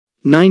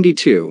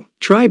92.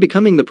 Try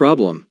becoming the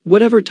problem.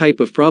 Whatever type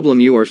of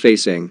problem you are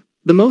facing,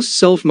 the most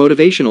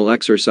self-motivational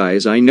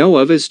exercise I know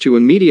of is to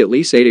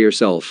immediately say to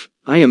yourself,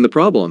 I am the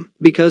problem,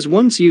 because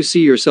once you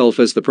see yourself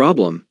as the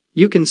problem,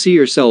 you can see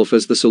yourself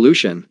as the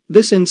solution.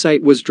 This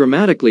insight was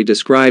dramatically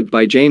described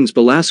by James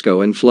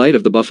Belasco in Flight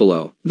of the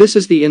Buffalo. This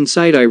is the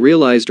insight I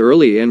realized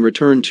early and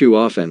return to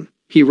often.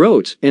 He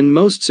wrote, in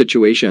most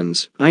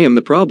situations, I am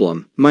the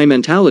problem. My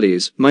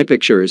mentalities, my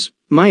pictures,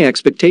 my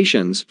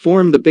expectations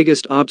form the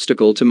biggest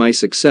obstacle to my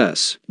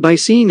success. By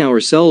seeing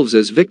ourselves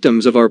as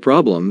victims of our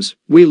problems,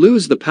 we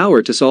lose the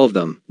power to solve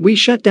them. We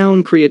shut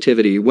down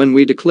creativity when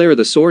we declare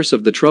the source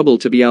of the trouble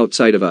to be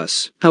outside of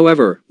us.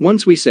 However,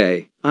 once we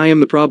say, I am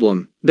the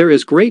problem, there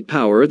is great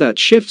power that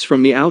shifts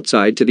from the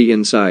outside to the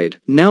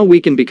inside. Now we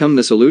can become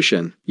the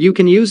solution. You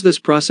can use this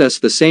process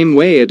the same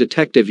way a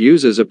detective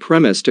uses a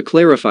premise to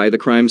clarify the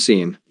crime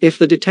scene. If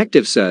the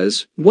detective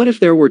says, what if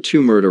there were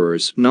 2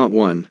 murderers, not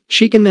 1?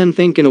 She can then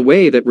think in a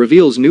way that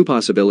reveals new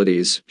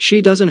possibilities.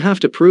 She doesn't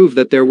have to prove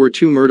that there were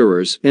 2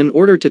 murderers in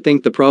order to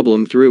think the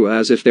problem through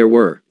as if there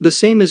were. The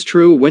same is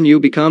true when you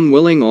become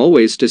willing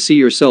always to see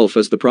yourself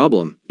as the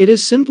problem. It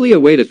is simply a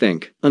way to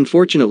think.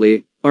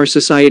 Unfortunately, our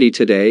society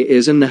today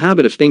is in the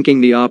habit of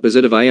thinking the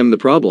opposite of I am the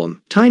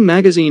problem. Time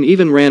magazine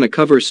even ran a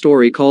cover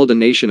story called A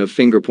Nation of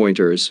Finger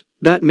Pointers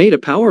that made a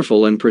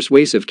powerful and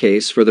persuasive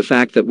case for the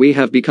fact that we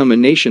have become a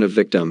nation of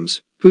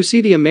victims who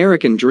see the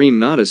American dream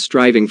not as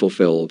striving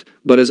fulfilled,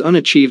 but as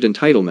unachieved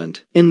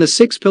entitlement. In The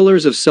 6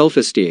 Pillars of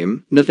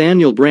Self-Esteem,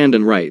 Nathaniel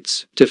Branden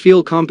writes, to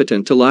feel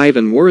competent to live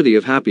and worthy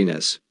of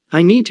happiness,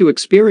 I need to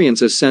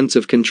experience a sense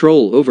of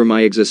control over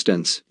my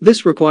existence.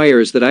 This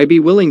requires that I be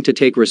willing to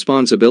take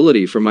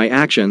responsibility for my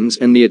actions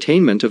and the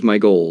attainment of my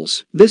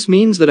goals. This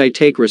means that I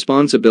take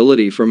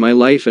responsibility for my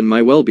life and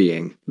my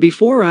well-being.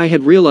 Before I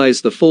had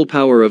realized the full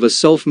power of a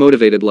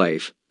self-motivated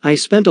life, I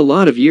spent a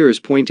lot of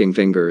years pointing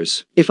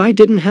fingers. If I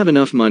didn't have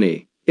enough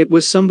money, it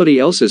was somebody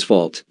else's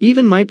fault.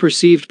 Even my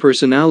perceived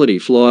personality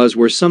flaws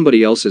were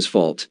somebody else's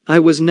fault. I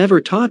was never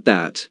taught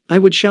that. I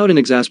would shout in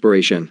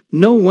exasperation.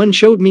 No one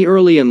showed me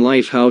early in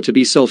life how to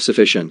be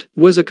self-sufficient.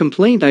 Was a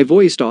complaint I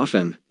voiced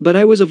often. But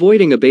I was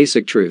avoiding a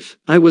basic truth.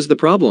 I was the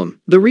problem.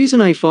 The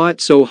reason I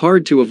fought so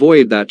hard to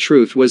avoid that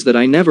truth was that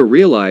I never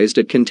realized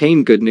it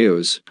contained good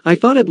news. I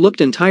thought it looked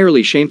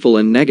entirely shameful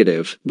and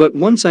negative, but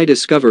once I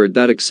discovered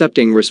that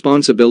accepting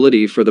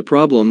responsibility for the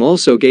problem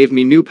also gave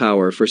me new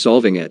power for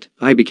solving it,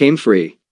 I became free.